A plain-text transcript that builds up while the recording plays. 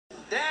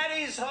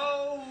Daddy's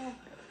home.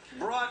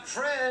 Brought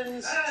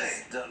friends.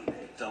 Hey.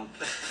 Don't.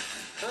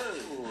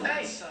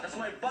 Hey, that's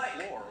my bike.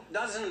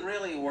 Doesn't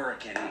really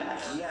work anymore.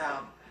 Yeah,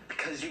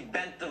 because you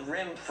bent the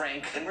rim,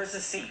 Frank. And where's the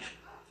seat?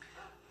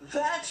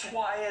 That's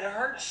why it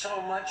hurt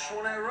so much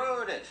when I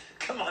rode it.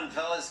 Come on,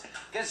 fellas.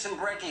 Get some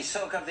brekkie,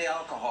 soak up the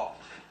alcohol.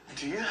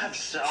 Do you have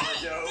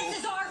sourdough? This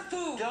is our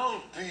food.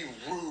 Don't be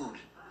rude.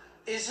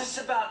 Is this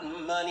about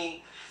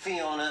money,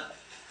 Fiona?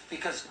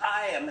 Because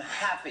I am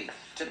happy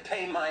to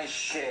pay my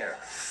share.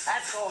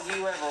 That's all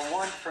you ever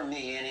want from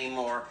me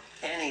anymore.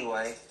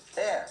 Anyway,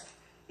 there.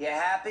 You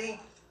happy?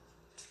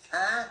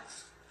 Huh?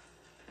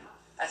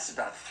 That's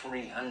about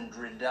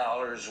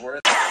 $300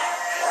 worth.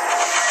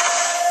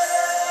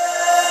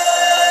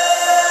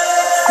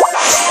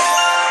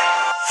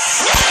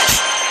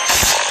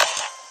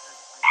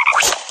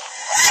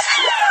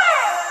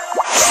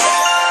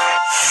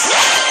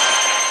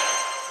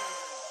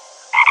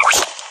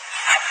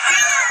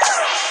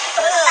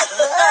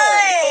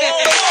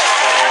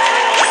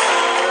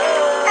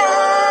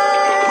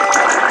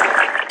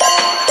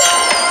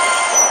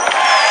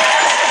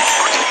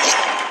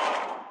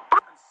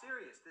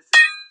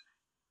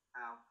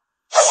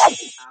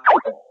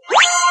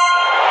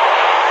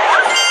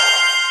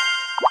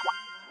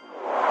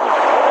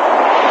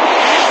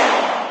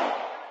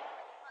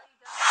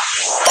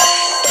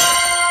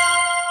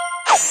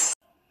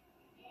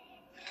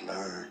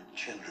 Lured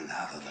children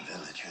out of the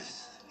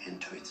villages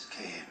into its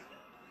cave.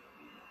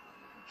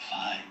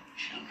 5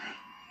 children.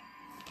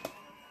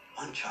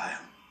 1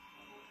 child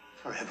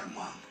for every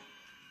month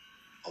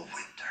of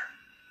winter.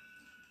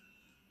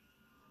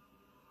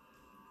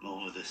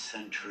 Over the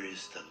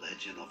centuries, the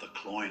legend of the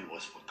Cloyne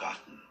was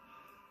forgotten.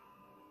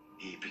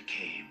 He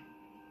became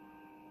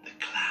the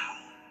clown.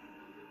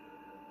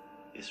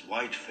 His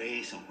white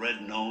face and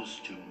red nose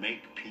to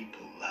make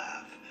people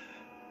laugh,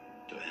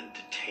 to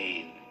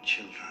entertain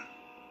children.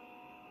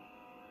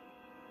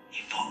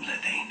 If only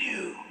they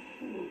knew.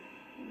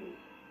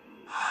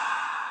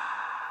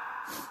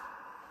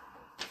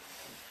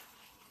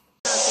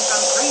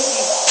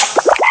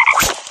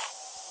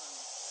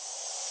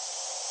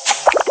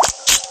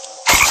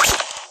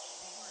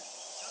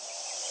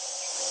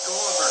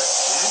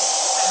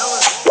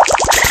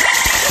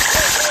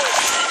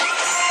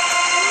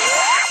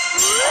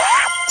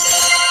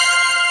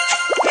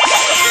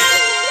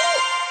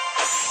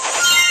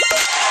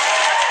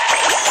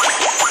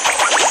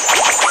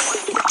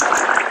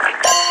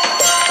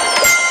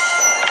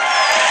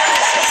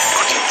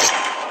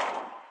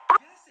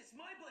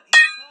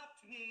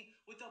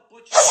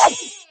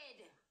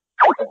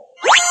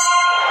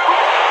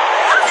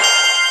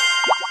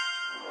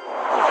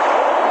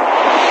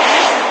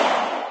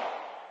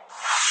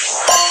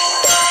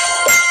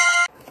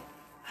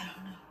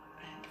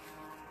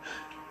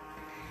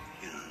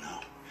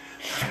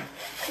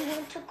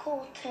 To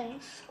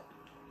Colton's.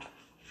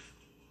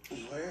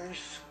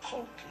 Where's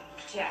Colton?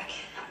 Jack.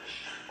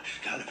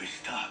 She's gotta be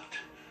stopped.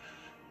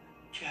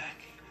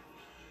 Jack.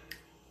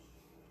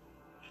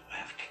 I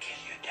have to kill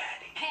your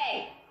daddy.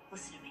 Hey!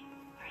 Listen to me.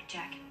 All right,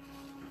 Jack.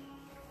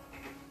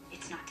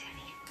 It's not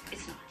Daddy.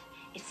 It's not.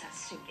 It's that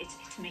suit.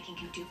 It's making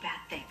him do bad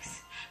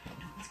things.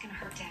 No one's gonna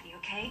hurt Daddy,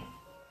 okay?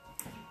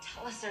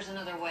 Tell us there's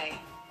another way.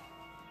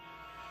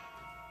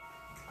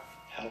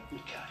 Help me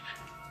catch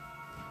him.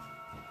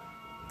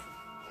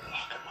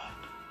 Lock him up.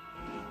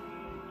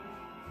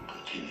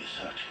 Continue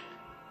searching.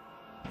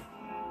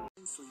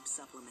 Sleep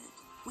supplement.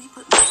 We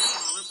put more in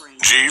our brain.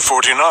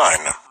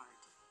 G49.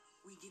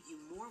 We give you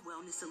more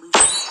wellness solutions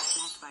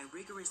backed by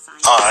rigorous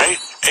science.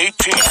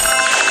 I-18.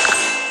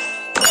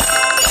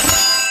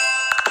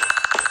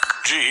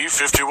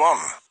 G51.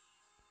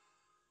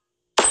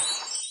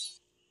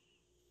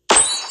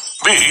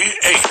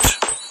 B8.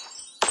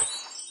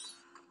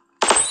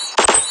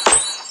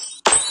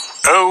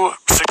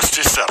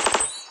 O67.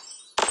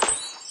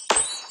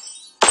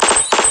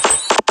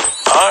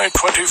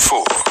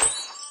 I-24.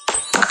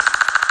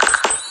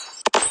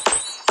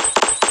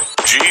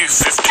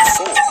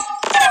 G54.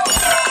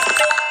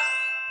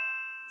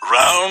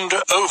 Round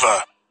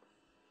over.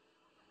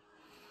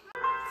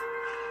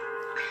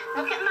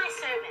 Look at my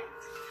servant,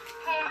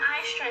 whom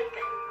I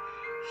strengthen.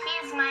 He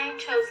is my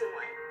chosen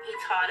one. He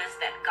taught us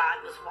that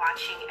God was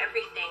watching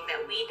everything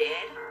that we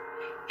did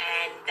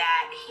and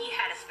that he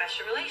had a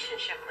special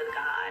relationship with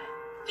God.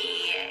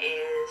 He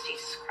is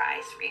Jesus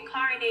Christ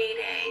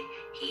reincarnated.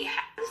 He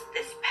has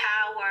this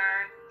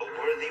power. A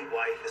worthy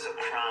wife is a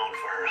crown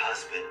for her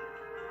husband,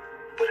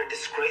 but a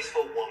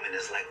disgraceful woman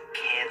is like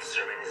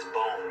cancer in his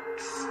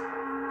bones.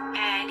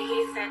 And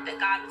he said that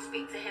God would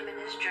speak to him in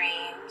his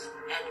dreams,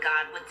 and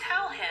God would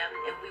tell him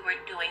if we were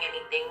doing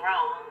anything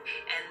wrong,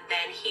 and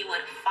then he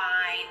would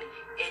find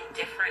in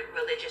different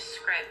religious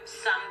scripts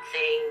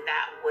something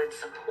that would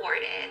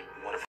support it.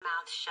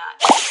 Mouth shut.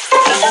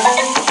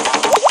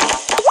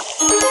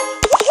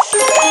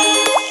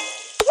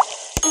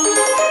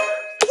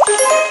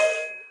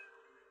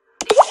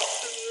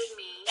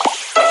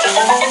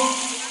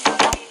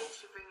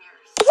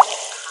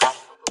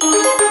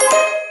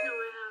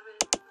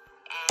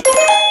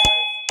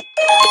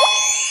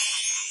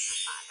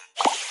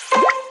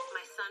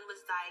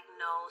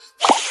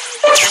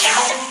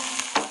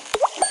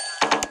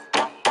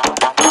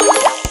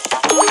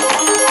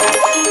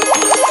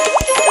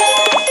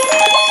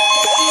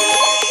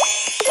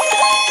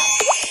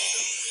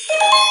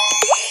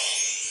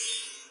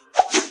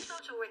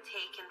 Children were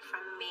taken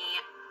from me.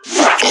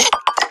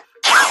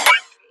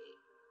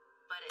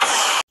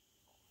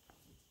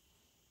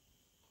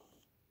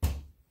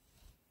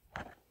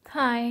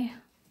 Hi.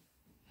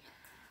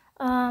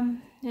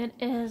 It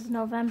is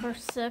November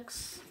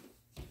 6th,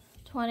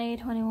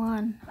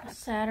 2021,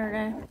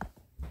 Saturday.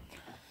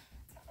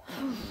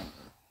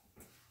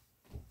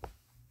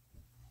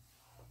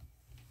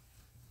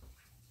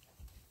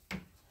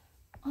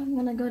 I'm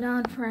gonna go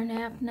down for a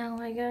nap now,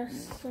 I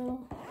guess,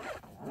 so.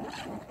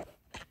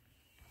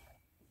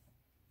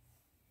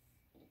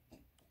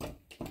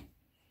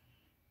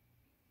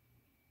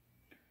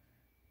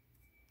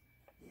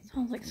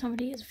 Sounds like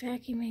somebody is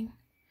vacuuming.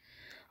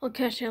 I'll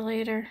catch you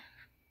later.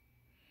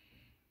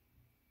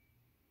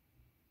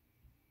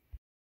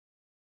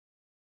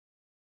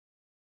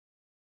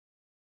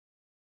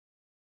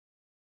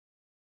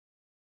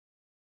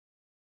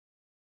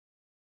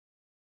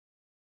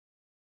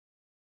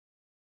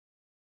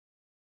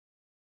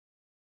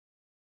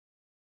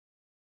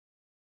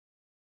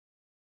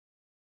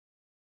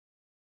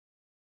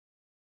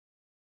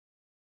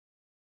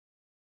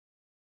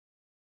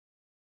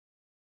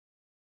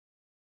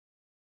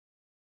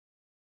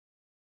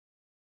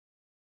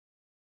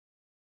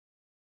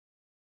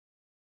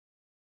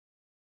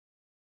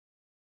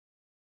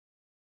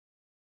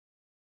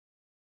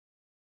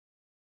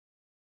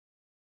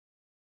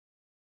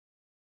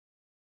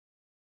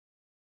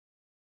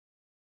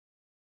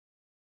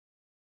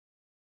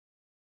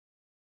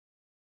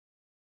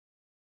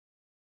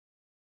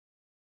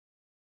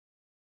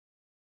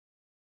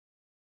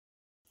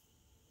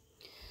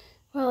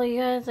 Well,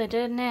 you guys, I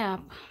did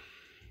nap.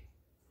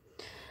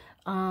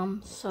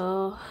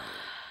 So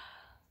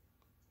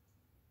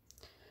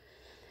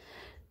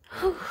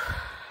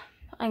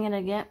I'm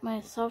gonna get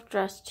myself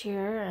dressed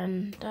here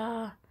and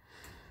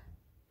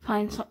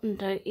find something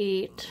to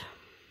eat.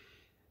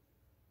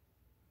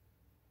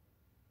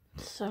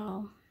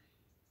 So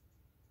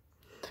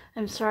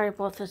I'm sorry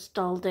about this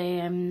dull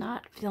day. I'm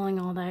not feeling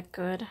all that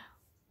good.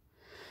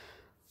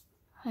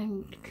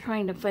 I'm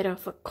trying to fight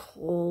off a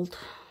cold.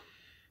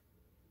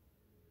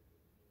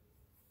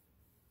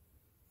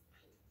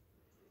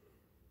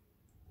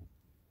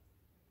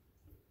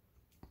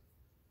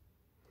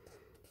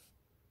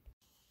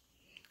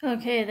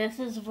 Okay, this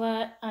is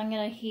what I'm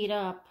gonna heat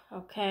up,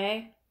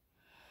 okay?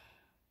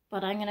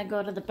 But I'm gonna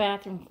go to the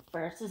bathroom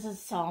first. This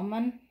is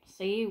salmon,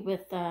 see,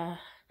 with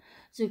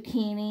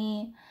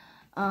zucchini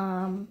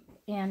and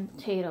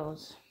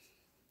potatoes.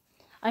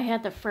 I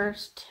had the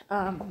first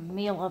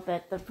meal of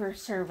it, the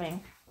first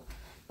serving,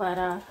 but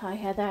I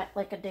had that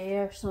like a day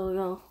or so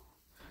ago.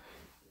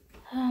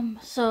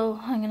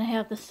 So I'm gonna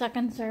have the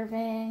second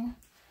serving.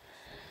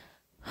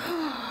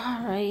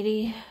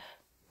 Alrighty.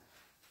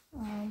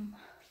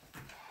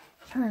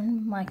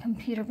 Turn my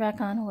computer back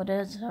on. What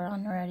is it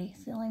on already?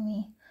 Silly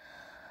me.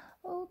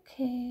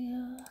 Okay.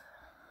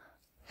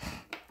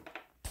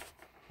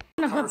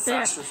 Recover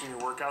faster from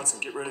your workouts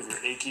and get rid of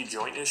your achy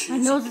joint issues. My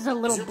nose is a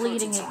little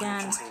bleeding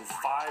again. Contain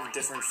 5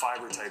 different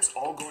fiber types,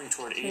 all going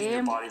toward aiding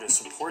your body to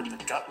support the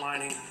gut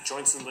lining,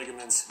 joints and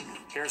ligaments,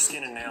 hair,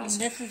 skin, and nails,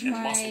 and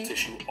muscle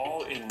tissue,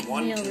 all in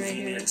one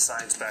convenient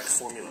science-backed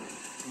formula.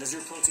 And does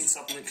your protein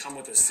supplement come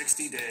with a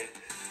 60-day,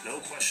 no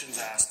questions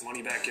asked,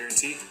 money-back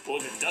guarantee? Well,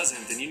 if it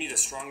doesn't, then you need to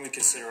strongly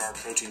consider our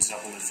protein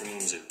supplement from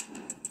Moon Zoo.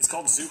 It's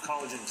called Zoo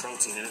Collagen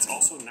Protein, and it's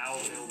also now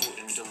available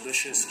in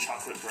delicious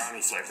chocolate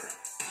brownie flavor.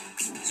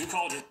 Zoo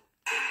Collagen.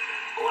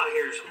 All I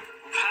hear is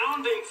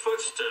pounding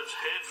footsteps,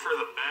 head for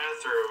the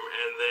bathroom,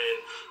 and then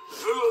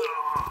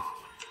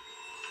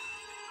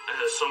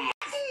as someone.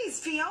 Please,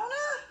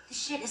 Fiona. The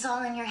shit is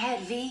all in your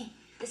head, V.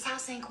 This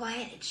house ain't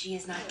quiet, and she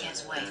is not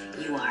Kev's wife.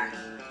 You are.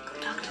 Go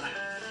talk to her.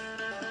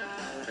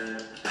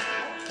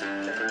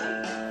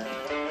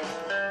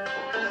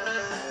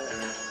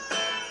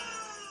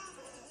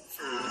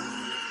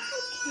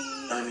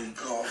 I need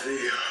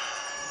coffee.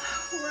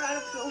 We're out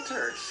of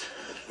filters.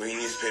 We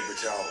need paper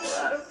towels. We're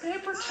out of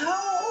paper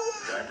towels.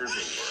 Diapers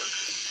won't work.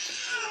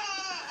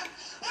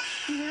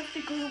 You have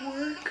to go to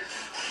work.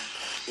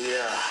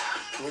 Yeah.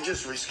 Can we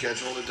just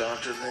reschedule the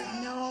doctor thing?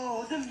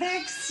 No, the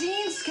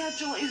vaccine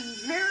schedule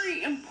is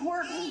very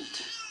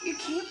important. You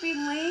can't be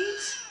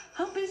late.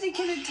 How busy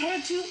can a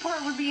tattoo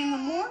parlor be in the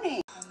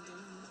morning?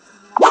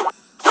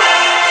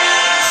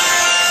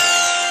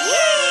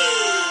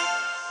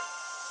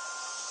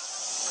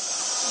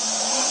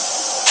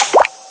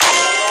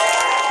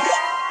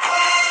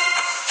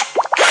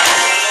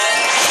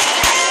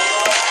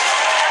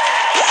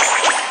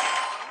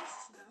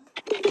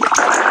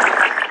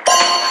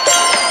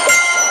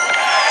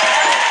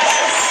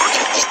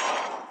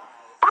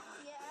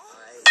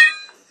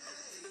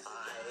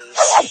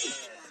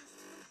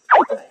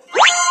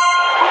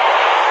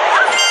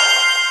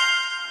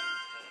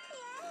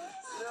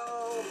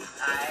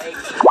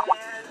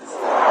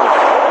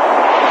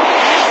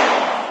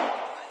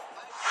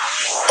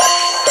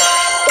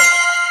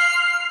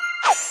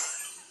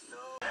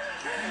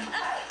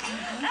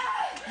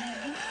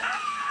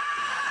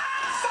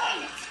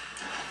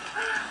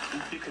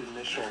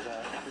 initial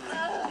that.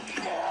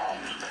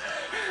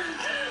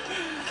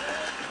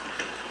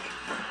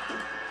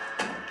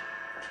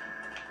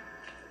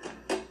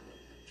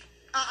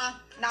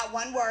 Not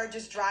one word,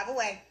 just drive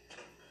away.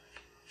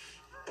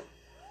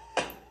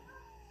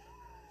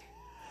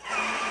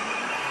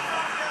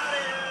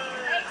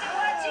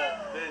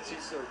 Man,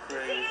 she's so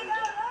crazy.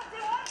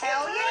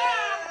 Hell yeah!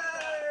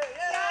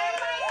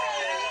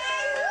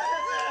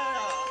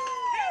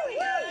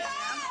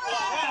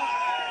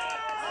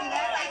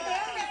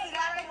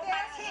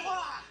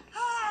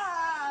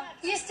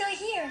 You're still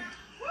here.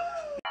 Your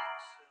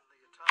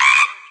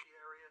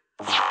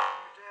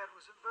dad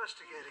was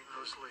investigating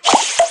those leaks.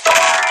 August of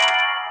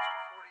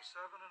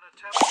 47, an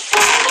attempt.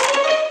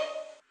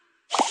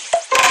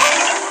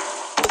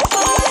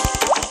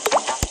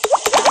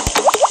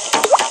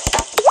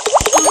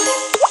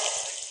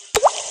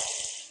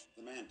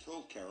 The man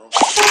told Carol.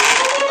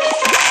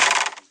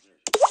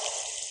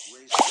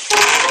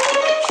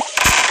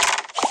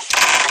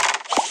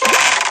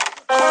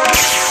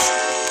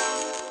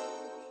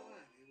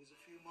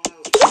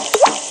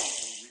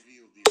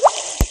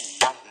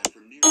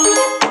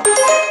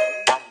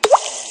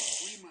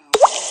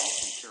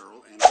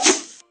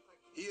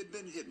 He had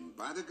been hidden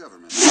by the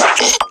government.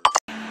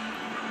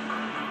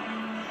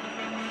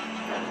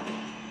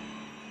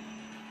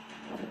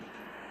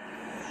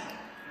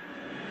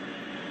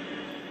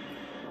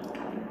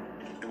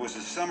 It was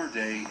a summer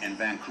day in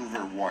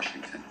Vancouver,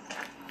 Washington.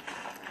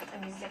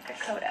 Let me zip your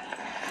coat up.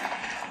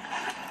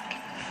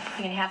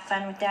 You gonna have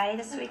fun with Daddy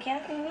this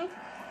weekend? Mm-hmm.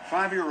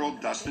 5-year-old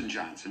Dustin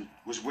Johnson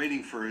was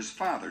waiting for his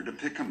father to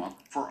pick him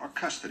up for a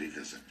custody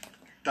visit.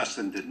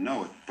 Dustin didn't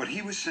know it, but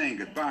he was saying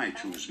goodbye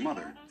to his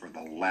mother for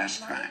the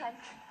last time.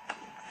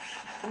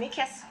 Give me a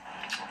kiss.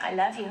 I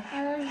love you.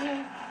 I love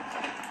you.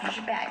 Here's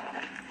your bag.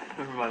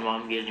 Remember my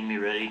mom getting me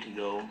ready to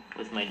go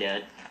with my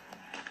dad?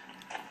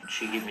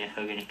 She gave me a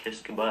hug and a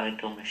kiss goodbye and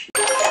told me she...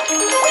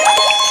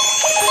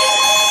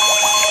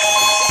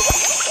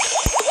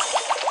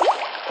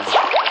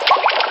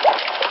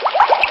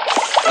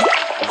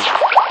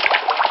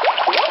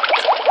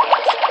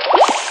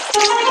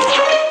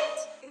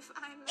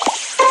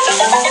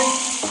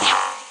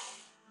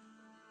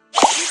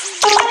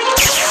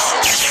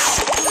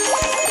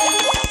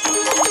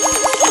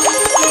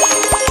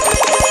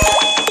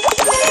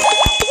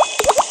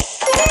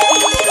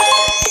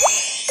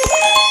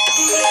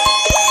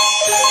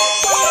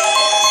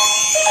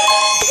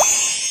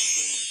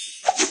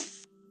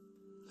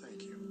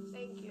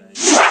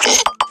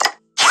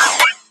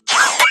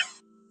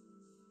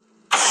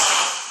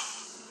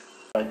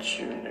 But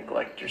you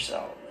neglect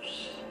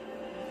yourselves.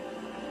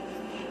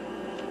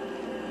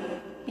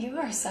 You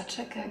are such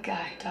a good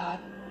guy, Todd.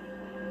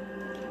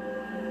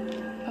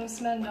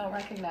 Most men don't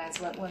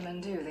recognize what women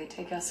do. They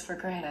take us for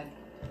granted.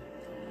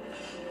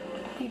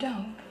 You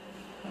don't.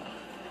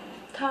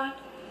 Todd?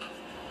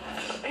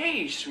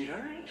 Hey,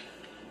 sweetheart.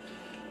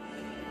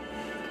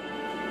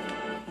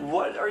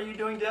 What are you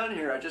doing down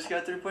here? I just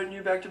got through putting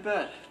you back to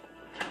bed.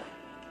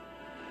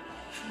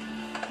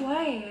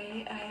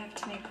 Why? I have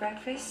to make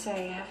breakfast. I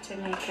have to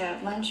make a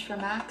lunch for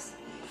Max.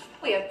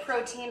 We have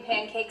protein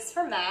pancakes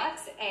for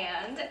Max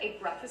and a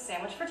breakfast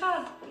sandwich for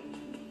Todd.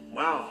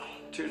 Wow,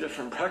 2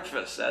 different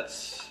breakfasts.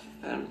 That's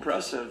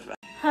impressive.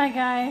 Hi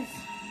guys.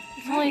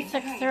 It's only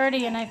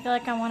 6:30 and I feel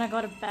like I want to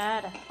go to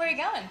bed. Where are you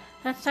going?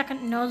 That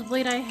second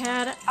nosebleed I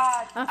had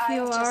a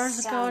few hours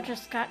ago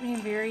just got me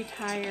very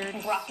tired.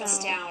 Rock so us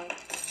down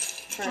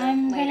for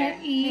I'm later.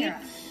 gonna eat Here.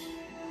 this.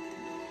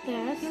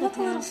 You look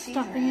a little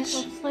stuffing it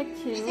feverish. looks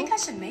like too. I think I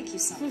should make you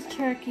something. This is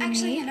turkey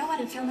Actually, meat. you know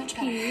what? I This feel is much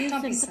better. peas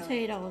Don't be and silly.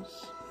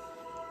 potatoes.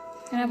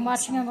 And I'm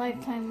watching a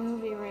Lifetime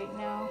movie right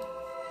now.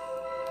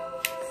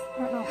 I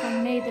don't know if I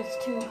made this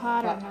too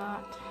hot or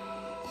not.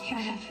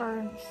 Kind of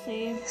burn,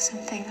 see?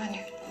 Something on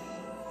your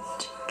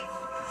cheek.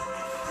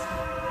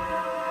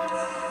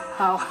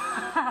 Oh.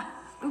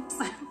 Oops.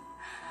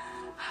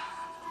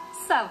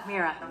 So,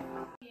 Mira.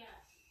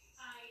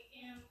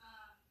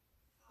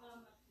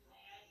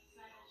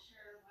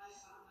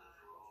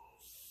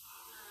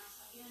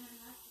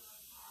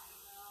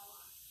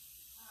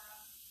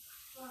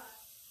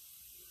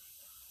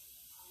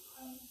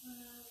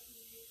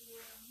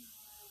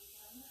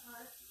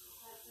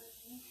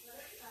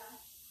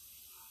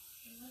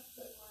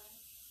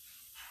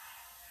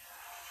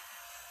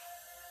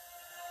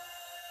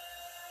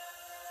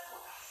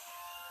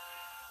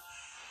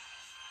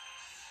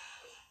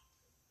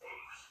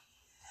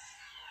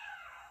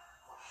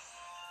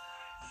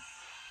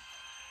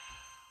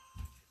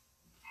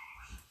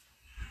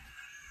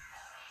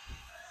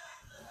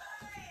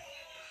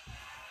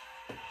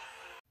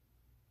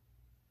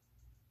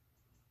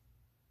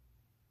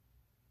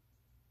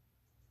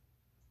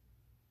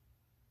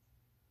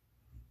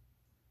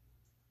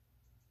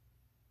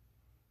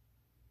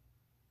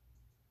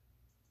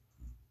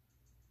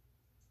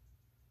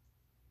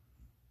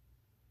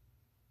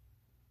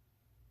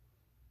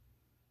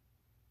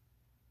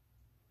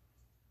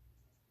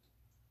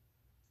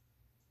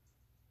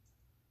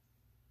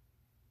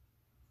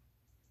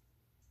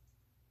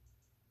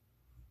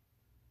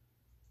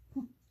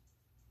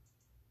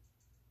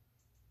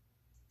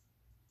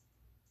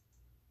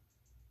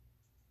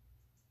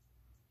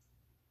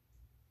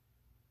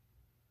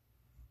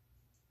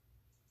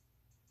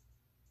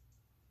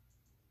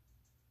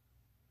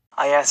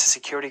 I asked a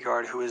security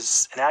guard, who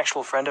is an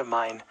actual friend of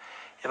mine,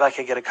 if I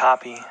could get a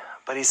copy,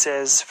 but he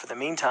says for the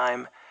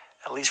meantime,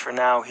 at least for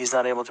now, he's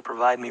not able to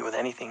provide me with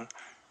anything,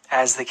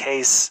 as the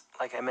case,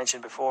 like I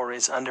mentioned before,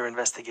 is under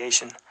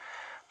investigation.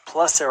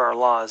 Plus there are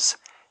laws,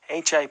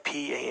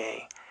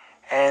 HIPAA,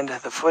 and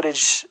the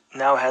footage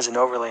now has an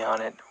overlay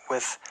on it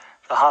with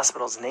the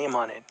hospital's name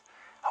on it.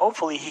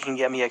 Hopefully he can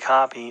get me a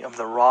copy of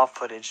the raw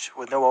footage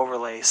with no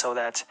overlay so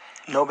that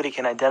nobody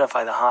can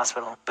identify the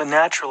hospital. But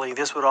naturally,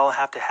 this would all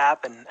have to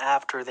happen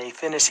after they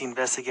finish the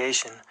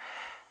investigation.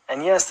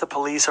 And yes, the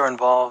police are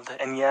involved,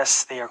 and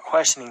yes, they are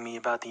questioning me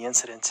about the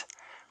incident,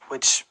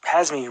 which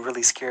has me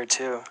really scared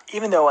too,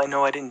 even though I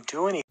know I didn't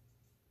do anything.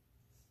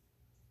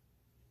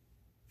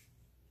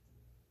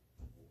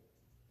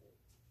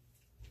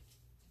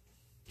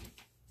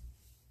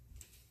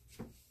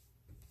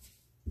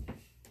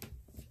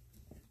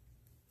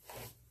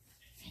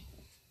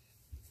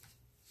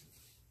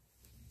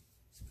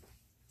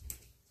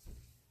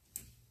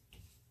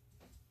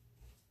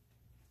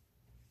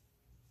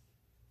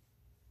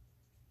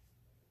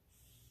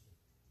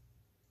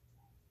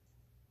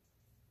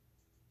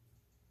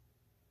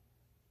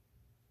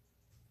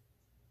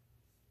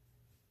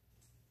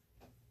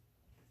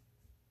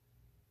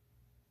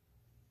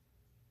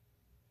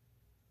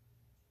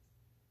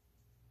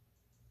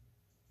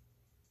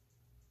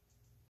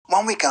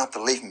 One week after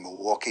leaving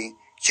Milwaukee,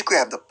 she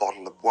grabbed a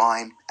bottle of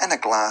wine and a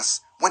glass,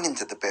 went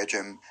into the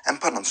bedroom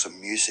and put on some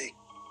music,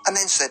 and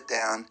then sat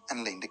down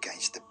and leaned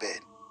against the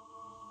bed.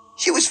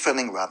 She was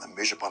feeling rather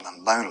miserable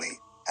and lonely,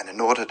 and in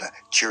order to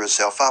cheer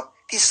herself up,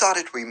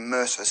 decided to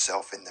immerse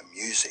herself in the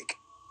music.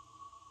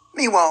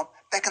 Meanwhile,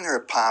 back in her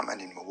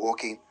apartment in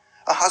Milwaukee,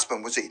 her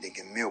husband was eating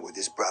a meal with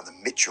his brother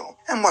Mitchell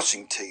and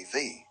watching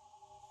TV.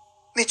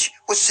 Mitch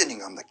was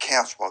sitting on the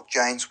couch while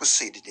James was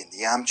seated in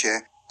the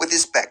armchair with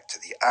his back to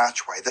the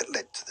archway that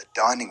led to the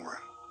dining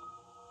room.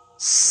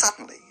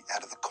 Suddenly,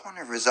 out of the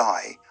corner of his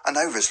eye and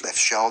over his left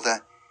shoulder,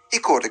 he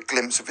caught a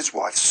glimpse of his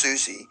wife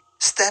Susie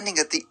standing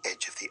at the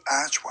edge of the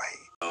archway.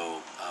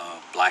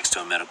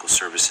 Blackstone Medical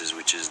Services,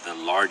 which is the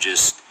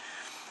largest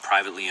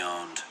privately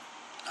owned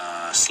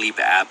sleep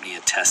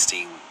apnea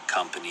testing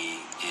company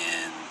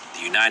in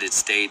the United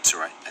States,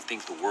 or I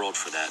think the world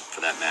for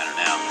that matter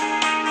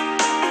now.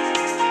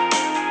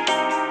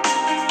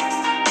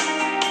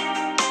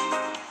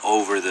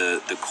 Over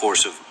the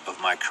course of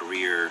my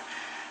career,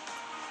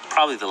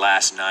 probably the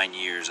last 9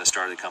 years, I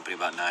started the company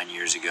about 9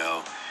 years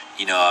ago,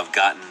 I've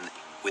gotten,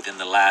 within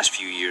the last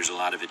few years, a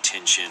lot of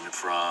attention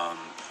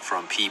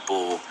from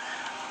people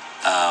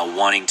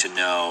wanting to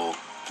know,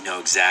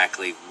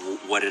 exactly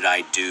what did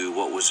I do,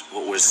 what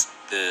was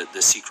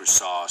the secret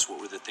sauce,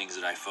 what were the things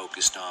that I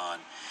focused on.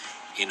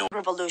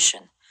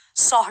 Revolution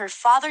saw her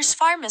father's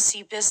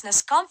pharmacy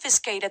business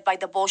confiscated by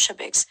the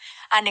Bolsheviks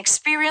and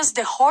experienced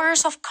the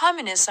horrors of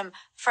communism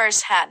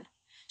firsthand.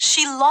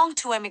 She longed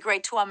to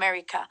emigrate to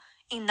America.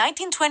 In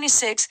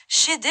 1926,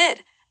 she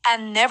did,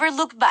 and never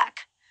looked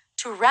back.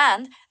 To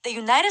Rand, the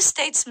United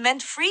States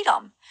meant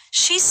freedom.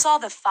 She saw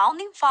the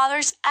founding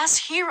fathers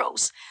as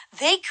heroes.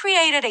 They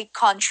created a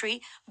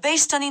country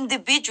based on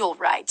individual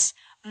rights,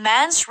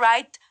 man's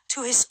right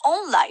to his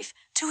own life,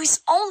 to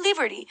his own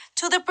liberty,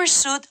 to the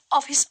pursuit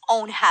of his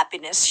own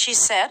happiness, she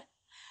said,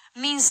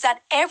 means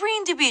that every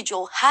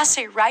individual has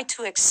a right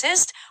to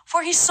exist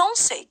for his own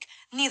sake,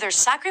 neither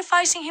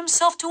sacrificing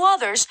himself to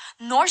others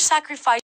nor sacrificing